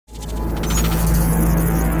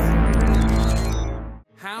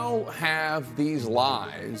have these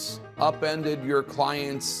lies upended your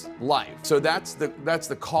client's life? So that's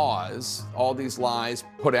the cause. All these lies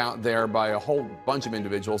put out there by a whole bunch of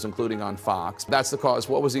individuals, including on Fox. That's the cause.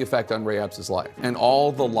 What was the effect on Ray Epps' life? And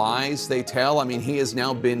all the lies they tell, I mean, he has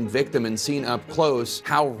now been victim and seen up close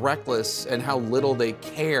how reckless and how little they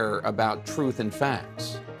care about truth and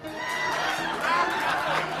facts.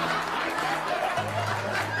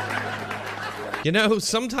 You know,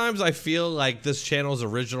 sometimes I feel like this channel's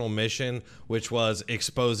original mission, which was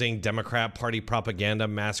exposing Democrat Party propaganda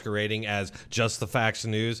masquerading as Just the Facts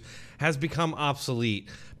News, has become obsolete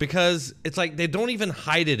because it's like they don't even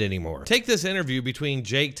hide it anymore. Take this interview between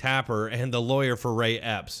Jake Tapper and the lawyer for Ray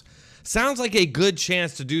Epps. Sounds like a good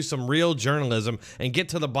chance to do some real journalism and get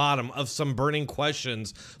to the bottom of some burning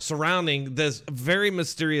questions surrounding this very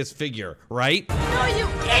mysterious figure, right? No, you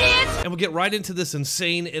idiot! And we'll get right into this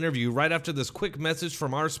insane interview right after this quick message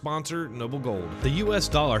from our sponsor, Noble Gold. The US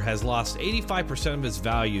dollar has lost 85% of its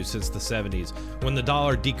value since the 70s, when the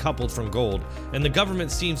dollar decoupled from gold, and the government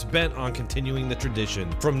seems bent on continuing the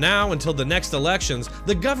tradition. From now until the next elections,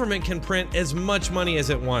 the government can print as much money as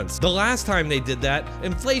it wants. The last time they did that,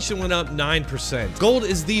 inflation went up 9%. Gold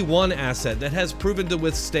is the one asset that has proven to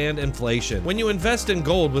withstand inflation. When you invest in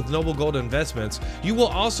gold with Noble Gold Investments, you will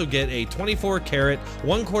also get a 24-karat,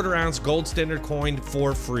 1/4 ounce gold standard coin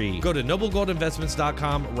for free. Go to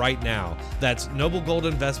noblegoldinvestments.com right now. That's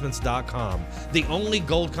noblegoldinvestments.com, the only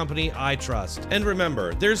gold company I trust. And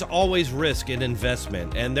remember, there's always risk in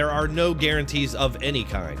investment, and there are no guarantees of any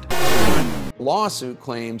kind. Lawsuit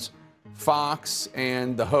claims Fox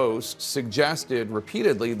and the host suggested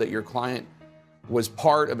repeatedly that your client was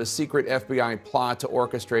part of a secret FBI plot to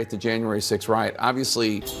orchestrate the January 6th riot.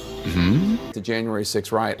 Obviously, the January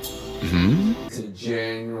 6th riot. The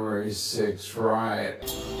January 6th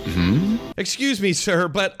riot. Excuse me, sir,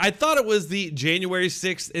 but I thought it was the January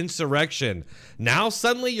 6th insurrection. Now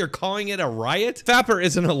suddenly you're calling it a riot? Tapper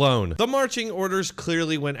isn't alone. The marching orders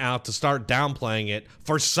clearly went out to start downplaying it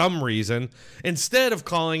for some reason. Instead of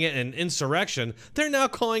calling it an insurrection, they're now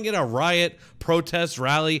calling it a riot, protest,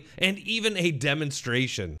 rally, and even a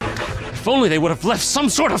demonstration. If only they would have left some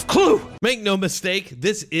sort of clue! Make no mistake,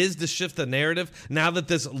 this is to shift the narrative now that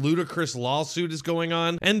this ludicrous lawsuit is going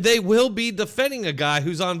on, and they will be defending a guy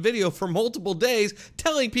who's on video for multiple days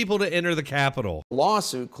telling people to enter the Capitol.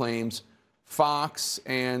 Lawsuit claims Fox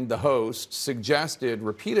and the host suggested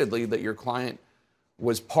repeatedly that your client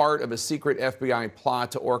was part of a secret FBI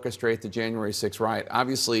plot to orchestrate the January 6th riot.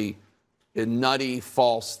 Obviously, a nutty,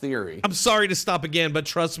 false theory. I'm sorry to stop again, but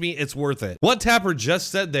trust me, it's worth it. What Tapper just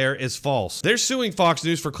said there is false. They're suing Fox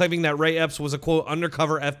News for claiming that Ray Epps was a, quote,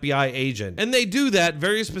 undercover FBI agent. And they do that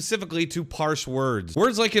very specifically to parse words.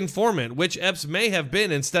 Words like informant, which Epps may have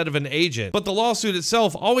been instead of an agent. But the lawsuit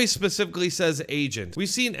itself always specifically says agent. We've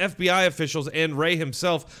seen FBI officials and Ray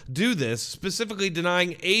himself do this, specifically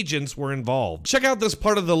denying agents were involved. Check out this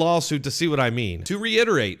part of the lawsuit to see what I mean. To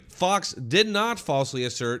reiterate, Fox did not falsely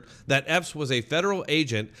assert that Epps was a federal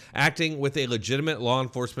agent acting with a legitimate law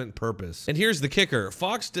enforcement purpose. And here's the kicker.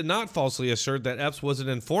 Fox did not falsely assert that Epps was an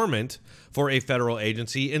informant for a federal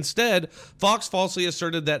agency. Instead, Fox falsely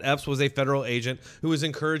asserted that Epps was a federal agent who was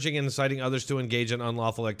encouraging and inciting others to engage in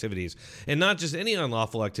unlawful activities. And not just any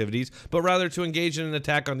unlawful activities, but rather to engage in an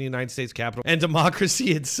attack on the United States Capitol and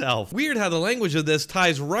democracy itself. Weird how the language of this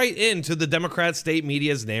ties right into the Democrat state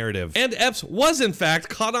media's narrative. And Epps was in fact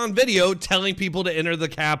caught on video telling people to enter the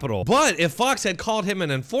Capitol. But if Fox had called him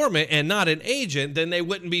an informant and not an agent, then they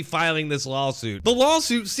wouldn't be filing this lawsuit. The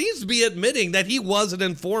lawsuit seems to be admitting that he was an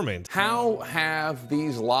informant. How have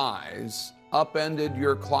these lies upended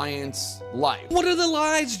your client's life? What are the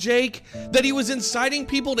lies, Jake? That he was inciting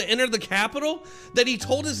people to enter the Capitol? That he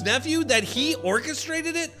told his nephew that he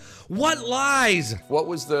orchestrated it? What lies? What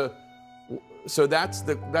was the... So that's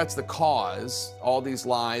the cause. All these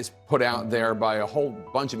lies put out there by a whole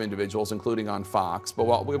bunch of individuals, including on Fox.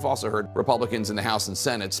 But we've also heard Republicans in the House and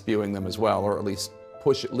Senate spewing them as well, or at least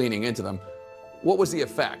leaning into them. What was the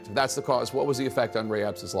effect? That's the cause. What was the effect on Ray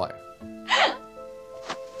Epps' life?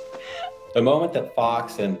 The moment that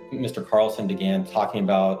Fox and Mr. Carlson began talking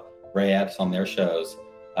about Ray Epps on their shows,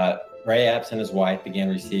 Ray Epps and his wife began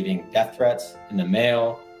receiving death threats in the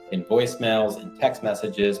mail, in voicemails, in text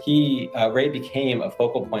messages. Ray became a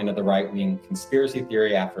focal point of the right-wing conspiracy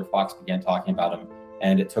theory after Fox began talking about him,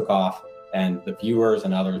 and it took off, and the viewers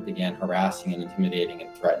and others began harassing and intimidating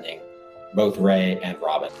and threatening both Ray and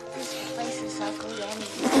Robin. This place is ugly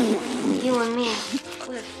anyway. You and me,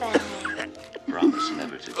 we're family. Promise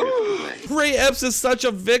never to drift away. Ray Epps is such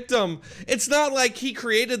a victim. It's not like he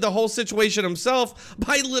created the whole situation himself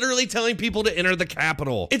by literally telling people to enter the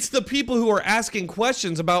Capitol. It's the people who are asking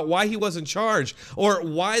questions about why he wasn't charged or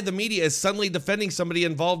why the media is suddenly defending somebody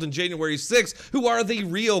involved in January 6th who are the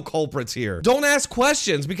real culprits here. Don't ask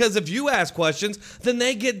questions, because if you ask questions, then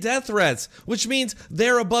they get death threats, which means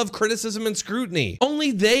they're above criticism and scrutiny.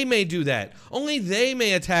 Only they may do that. Only they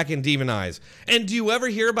may attack and demonize. And do you ever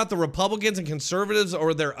hear about the Republicans and conservatives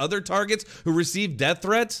or their other targets who receive death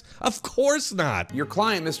threats? Of course not. Your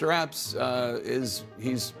client, Mr. Epps,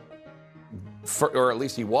 or at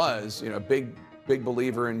least he was, a big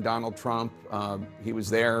believer in Donald Trump. He was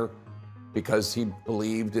there because he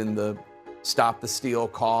believed in the Stop the Steal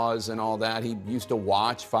cause and all that. He used to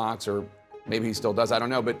watch Fox, or maybe he still does, I don't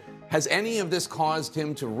know. But has any of this caused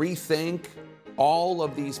him to rethink all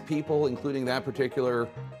of these people, including that particular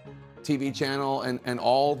TV channel, and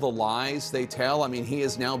all the lies they tell? I mean, he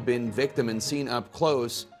has now been victim and seen up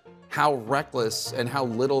close how reckless and how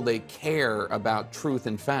little they care about truth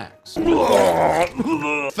and facts.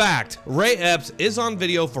 Fact, Ray Epps is on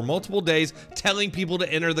video for multiple days telling people to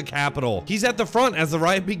enter the Capitol. He's at the front as the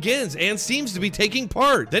riot begins and seems to be taking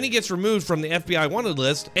part. Then he gets removed from the FBI wanted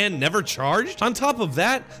list and never charged. On top of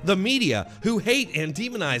that, the media, who hate and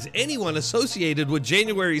demonize anyone associated with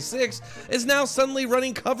January 6th, is now suddenly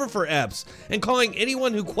running cover for Epps and calling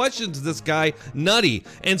anyone who questions this guy nutty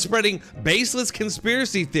and spreading baseless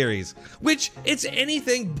conspiracy theories, which it's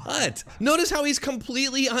anything but. Notice how he's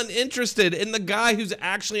completely uninterested in the guy who's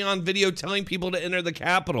actually on video telling people to enter the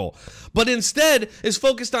Capitol, but instead is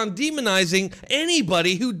focused on demonizing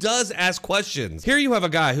anybody who does ask questions. Here you have a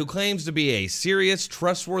guy who claims to be a serious,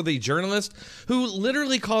 trustworthy journalist who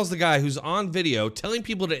literally calls the guy who's on video telling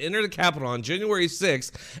people to enter the Capitol on January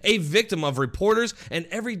 6th a victim of reporters and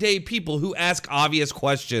everyday people who ask obvious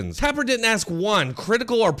questions. Tapper didn't ask one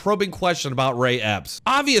critical or probing question about Ray Epps.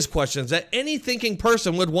 Obvious questions that any thinking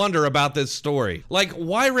person would wonder about this story, like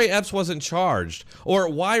why Ray Epps wasn't charged, or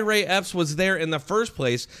why Ray Epps was there in the first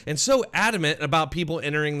place and so adamant about people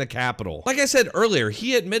entering the Capitol. Like I said earlier,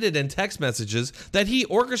 he admitted in text messages that he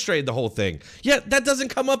orchestrated the whole thing, yet that doesn't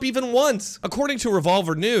come up even once. According to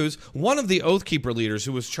Revolver News, one of the Oath Keeper leaders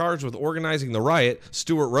who was charged with organizing the riot,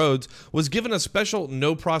 Stuart Rhodes, was given a special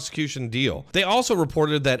no prosecution deal. They also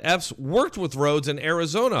reported that Epps worked with Rhodes in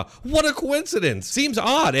Arizona. What a coincidence. Seems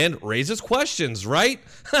odd and raises questions, right?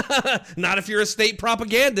 Not if you're a state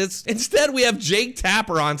propagandist. Instead, we have Jake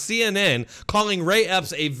Tapper on CNN calling Ray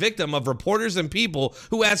Epps a victim of reporters and people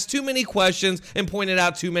who asked too many questions and pointed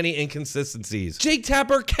out too many inconsistencies. Jake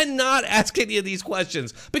Tapper cannot ask any of these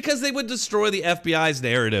questions because they would destroy the FBI's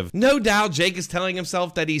narrative. No doubt Jake is telling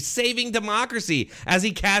himself that he's saving democracy as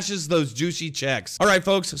he cashes those juicy checks. All right,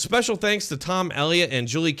 folks, special thanks to Tom Elliott and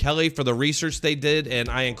Julie Kelly for the research they did and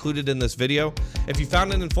I included in this video. If you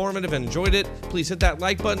found it informative and enjoyed it, please hit that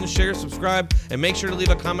like button, share, subscribe, and make sure to leave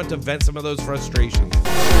a comment to vent some of those frustrations.